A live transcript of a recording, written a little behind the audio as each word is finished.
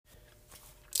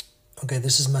Okay,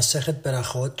 this is Masechet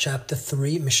Berachot, chapter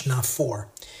 3, Mishnah 4.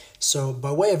 So,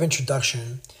 by way of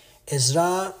introduction,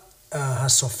 Ezra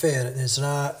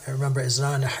remember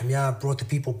Ezra and Nehemiah brought the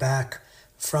people back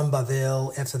from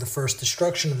Babel after the first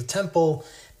destruction of the temple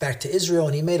back to Israel,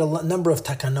 and he made a number of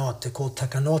takanot. They're called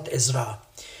takanot Ezra.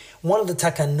 One of the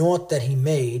takanot that he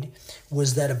made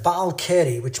was that a Baal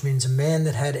Keri, which means a man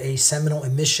that had a seminal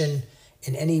emission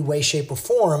in any way, shape, or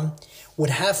form, would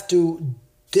have to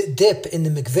dip in the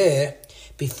mikveh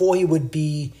before he would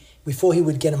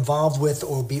get involved with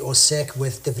or be osek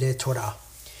with divrei Torah.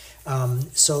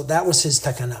 So that was his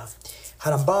takana.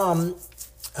 Harambam,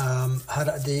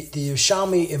 the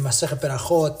Yerushalmi in Masechet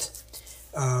Berachot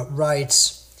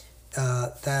writes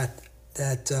that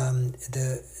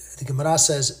the Gemara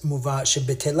says muva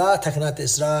shebetela takanat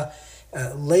Ezra.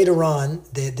 Later on,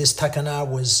 this takana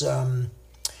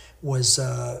was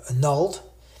annulled.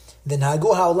 Then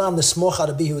Hagu Ha'olam the Smoch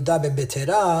Rabbi Yehuda ben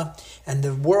Betera, and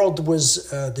the world was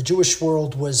the Jewish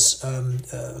world was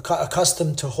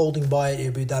accustomed to holding by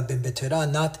Rabbi Yehuda ben Betera,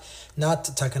 not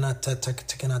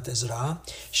Takanat Ezra.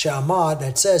 She'amar,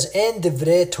 that says En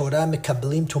Divrei Torah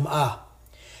Mekablim Tum'ah.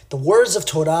 The words of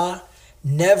Torah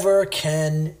never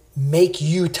can make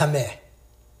you tameh.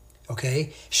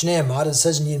 Okay, Shnei Amar, it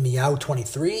says in Yirmiyahu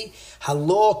 23,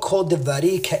 Halo kol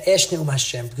devari ka'esh ne'um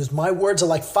Hashem, because my words are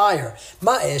like fire.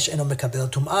 Ma'esh eno mekabel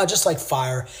tum'ah, just like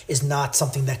fire is not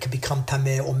something that can become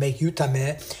tameh or make you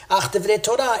tameh. Ach devrei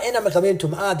Torah ena mekabel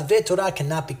tum'ah, devrei Torah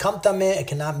cannot become tameh, it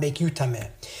cannot make you tameh.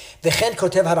 V'chen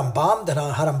kotev Harambam, that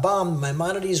Harambam,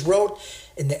 Maimonides, wrote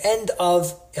in the end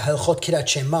of Halchot Kirat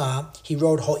Shema, he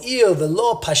wrote, Ho'il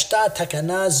v'lo pashta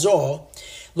takana zo,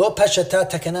 Lo pashata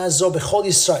takana zo bechol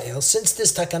Yisrael, since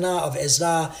this takana of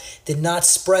Ezra did not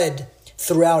spread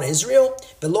throughout Israel,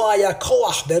 v'lo haya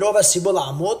koach berov hasibul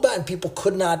la'amod ba, and people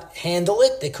could not handle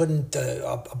it, they couldn't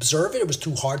observe it, it was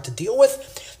too hard to deal with.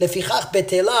 Lefichach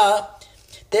betela,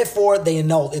 therefore they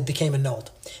annulled, it became annulled.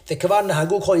 V'kavar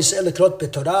nahagu kol Yisrael lekrot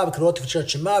betorah, v'krot v'chot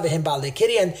shema, v'hem ba'alei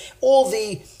keri, and all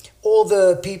the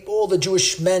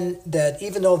Jewish men that,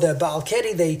 even though they're Baal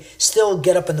Keri, they still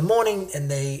get up in the morning and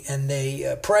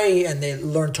they pray and they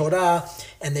learn Torah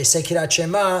and they say Kirat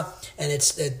Shema, and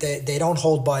they don't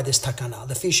hold by this takana.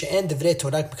 The fisha and Divrei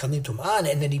Torah becoming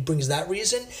tum'ah, and then he brings that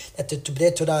reason that the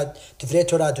Divrei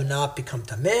Torah do not become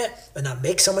tameh, or not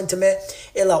make someone tameh.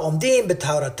 Ela omdim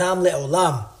b'taharatam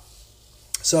le'olam.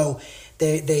 So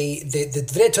the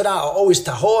Divrei Torah are always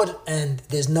tahor, and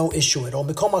there's no issue at all.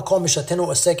 This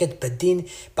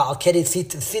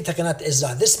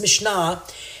Mishnah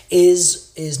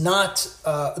is not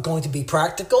going to be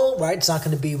practical, right? It's not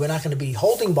going to be. We're not going to be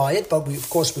holding by it, but we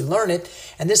learn it.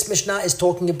 And this Mishnah is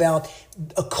talking about,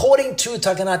 according to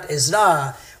Takanat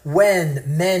Ezra, when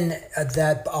men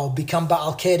that become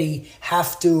Baal Keri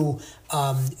have to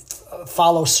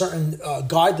follow certain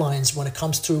guidelines when it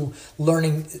comes to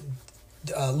learning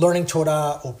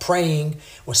Torah or praying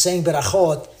or saying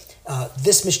Berachot.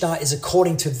 This Mishnah is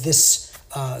according to this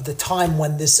the time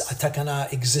when this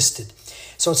takana existed.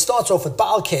 So it starts off with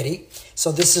Baal Keri.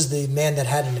 So this is the man that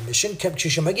had an emission. When Kirat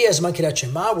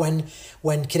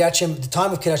Shema, the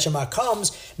time of Kirat Shema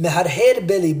comes, meharher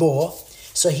belibo.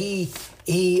 So he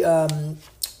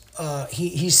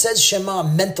says Shema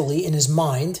mentally in his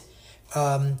mind. He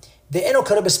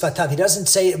doesn't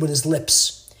say it with his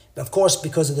lips. Of course,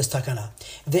 because of this takana.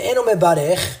 Ve'eno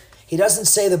mebarech, he doesn't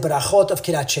say the berachot of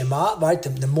Kirat Shema, right?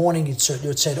 The morning you'd say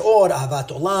or ahavat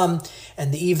olam,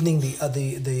 and the evening the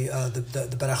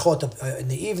berachot in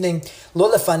the evening. Lo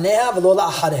lefaneha v'lo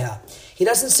la'achareha. He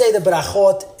doesn't say the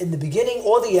berachot in the beginning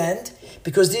or the end,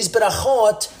 because these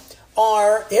berachot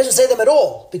he doesn't say them at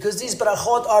all, because these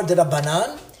berachot are the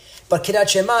Rabbanan. But Kirat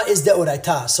Shema is the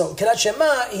Oraita. So Kirat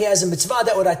Shema, he has a mitzvah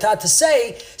the Oraita to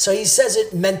say, so he says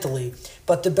it mentally.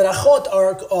 But the Berachot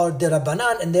are the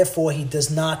Rabbanan, and therefore he does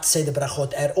not say the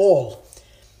Berachot at all.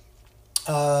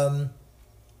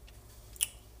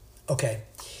 Okay.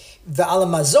 Ve'al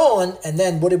mazon, and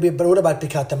then what about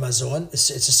Bikat HaMazon? It's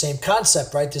the same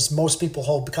concept, right? Most people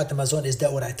hold Bikat HaMazon is the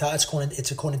Oraita.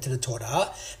 It's according to the Torah.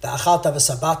 Ve'achalta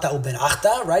v'sabata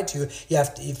u'berachta, right? You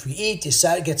have to, if you eat, you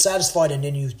get satisfied, and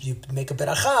then you make a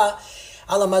beracha.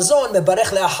 Al mazon mebarech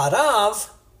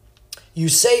le'acharav. You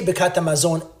say Bikat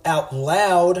HaMazon out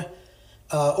loud,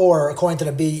 or according to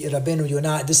Rabbeinu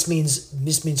Yonah, this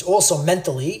means also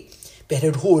mentally,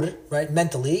 behirhur, right?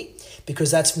 Mentally, because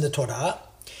that's from the Torah.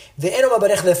 But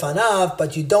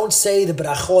you don't say the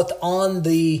berachot on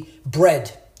the bread,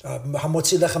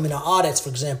 for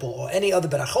example, or any other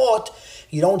berachot.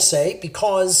 You don't say,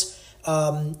 because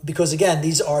because again,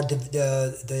 these are the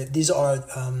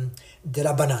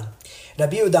Rabbanan.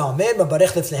 Rabbi Yehuda Omer,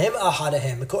 Mabarech lefnehem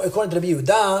aharehem. According to Rabbi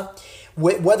Yehuda,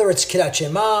 whether it's Kirat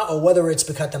Shema or whether it's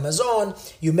Bekat Hamazon,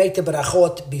 you make the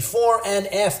Berachot before and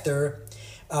after.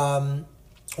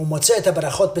 Umotzeh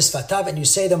Berachot b'sfatav, and you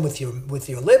say them with your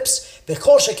lips.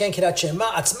 Bechol sheken Kirat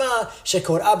Shema atzma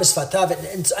shekorah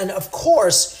b'sfatav, and of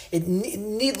course,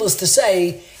 needless to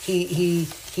say, he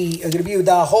Rabbi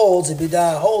Yehuda holds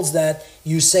that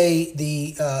you say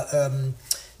the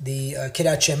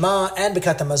Kirat Shema and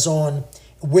Bekat Hamazon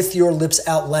with your lips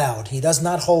out loud. He does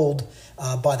not hold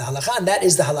by the halacha, and that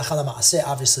is the halacha l'maaseh,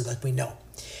 obviously, like we know.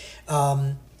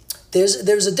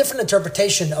 There's a different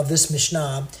interpretation of this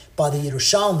Mishnah by the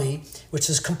Yerushalmi, which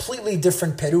is completely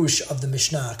different perush of the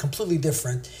Mishnah, completely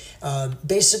different.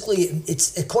 Basically,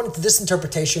 it's according to this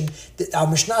interpretation, our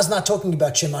Mishnah is not talking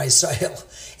about Shema Yisrael.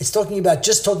 It's talking about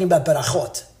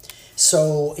Berachot.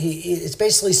 So it's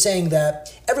basically saying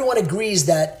that everyone agrees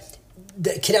that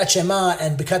the Kirat Shema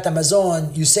and Bekat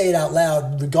Hamazon, you say it out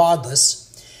loud regardless,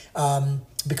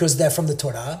 because they're from the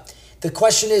Torah. The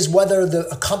question is whether the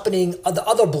accompanying the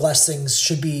other blessings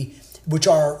should be, which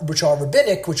are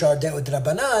rabbinic, which are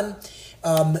Rabbanan,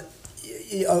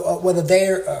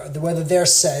 whether they're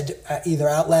said either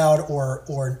out loud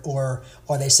or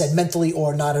they said mentally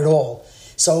or not at all.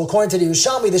 So according to the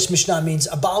Yerushalmi, this Mishnah means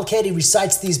a Baal Keri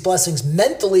recites these blessings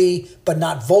mentally but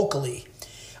not vocally.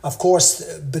 Of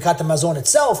course, Bekat Hamazon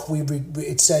itself,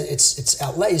 it's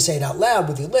out loud. You say it out loud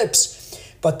with your lips.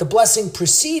 But the blessing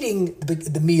preceding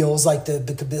the meals, like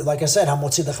I said,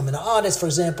 Hamotzi Lechem Min Haaretz, for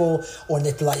example, or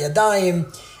Netilat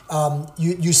Yadayim,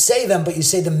 you say them, but you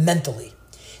say them mentally.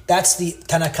 That's the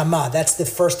Tanakama. That's the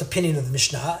first opinion of the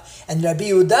Mishnah. And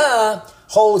Rabbi Yehuda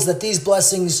holds that these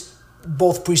blessings,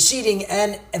 both preceding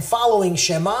and following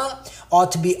Shema,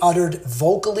 ought to be uttered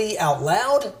vocally out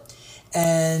loud.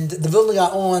 And the Vilna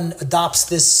Gaon adopts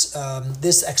this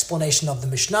explanation of the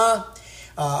Mishnah.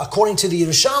 According to the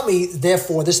Yerushalmi,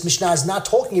 therefore, this Mishnah is not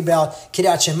talking about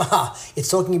Kirat Shema. It's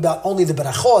talking about only the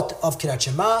Berachot of Kirat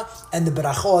Shema and the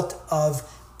Berachot of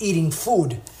eating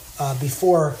food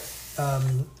before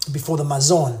the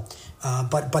Mazon.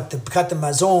 But the Bekat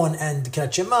Hamazon and the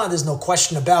Kirat Shema, there's no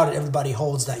question about it. Everybody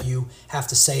holds that you have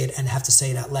to say it and have to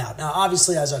say it out loud. Now,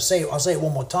 obviously, as I'll say it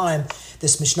one more time,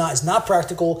 this Mishnah is not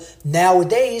practical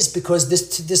nowadays because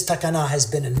this takana has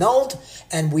been annulled,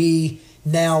 and we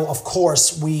now, of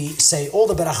course, we say all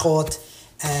the Berachot,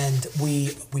 and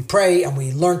we pray and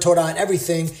we learn Torah and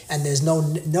everything, and there's no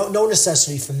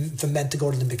necessity for men to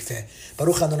go to the mikveh.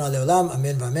 Baruch Adonai Leolam,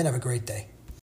 Amen v'Amen. Have a great day.